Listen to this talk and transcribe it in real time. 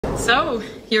So,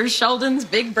 you're Sheldon's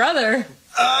big brother.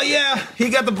 Yeah, he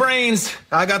got the brains,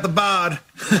 I got the bod.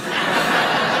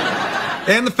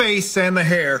 And the face and the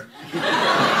hair.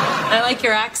 I like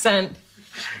your accent.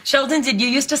 Sheldon, did you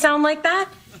used to sound like that?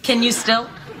 Can you still?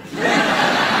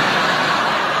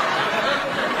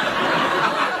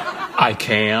 I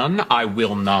can. I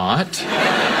will not.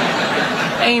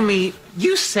 Amy,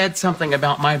 you said something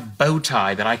about my bow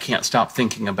tie that I can't stop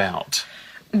thinking about.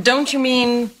 Don't you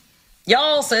mean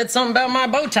y'all said something about my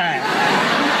bow tie?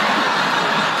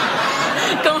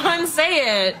 Go on,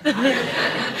 say it.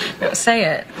 No, say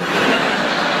it.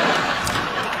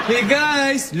 Hey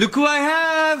guys, look who I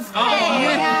have!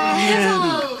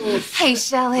 Hey,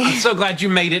 Shelly. I'm so glad you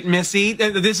made it, Missy.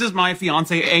 This is my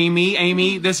fiance, Amy.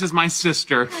 Amy, this is my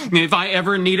sister. If I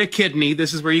ever need a kidney,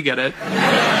 this is where you get it.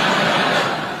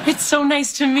 It's so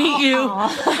nice to meet you.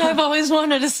 I've always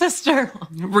wanted a sister.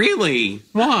 Really?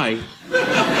 Why?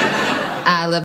 I love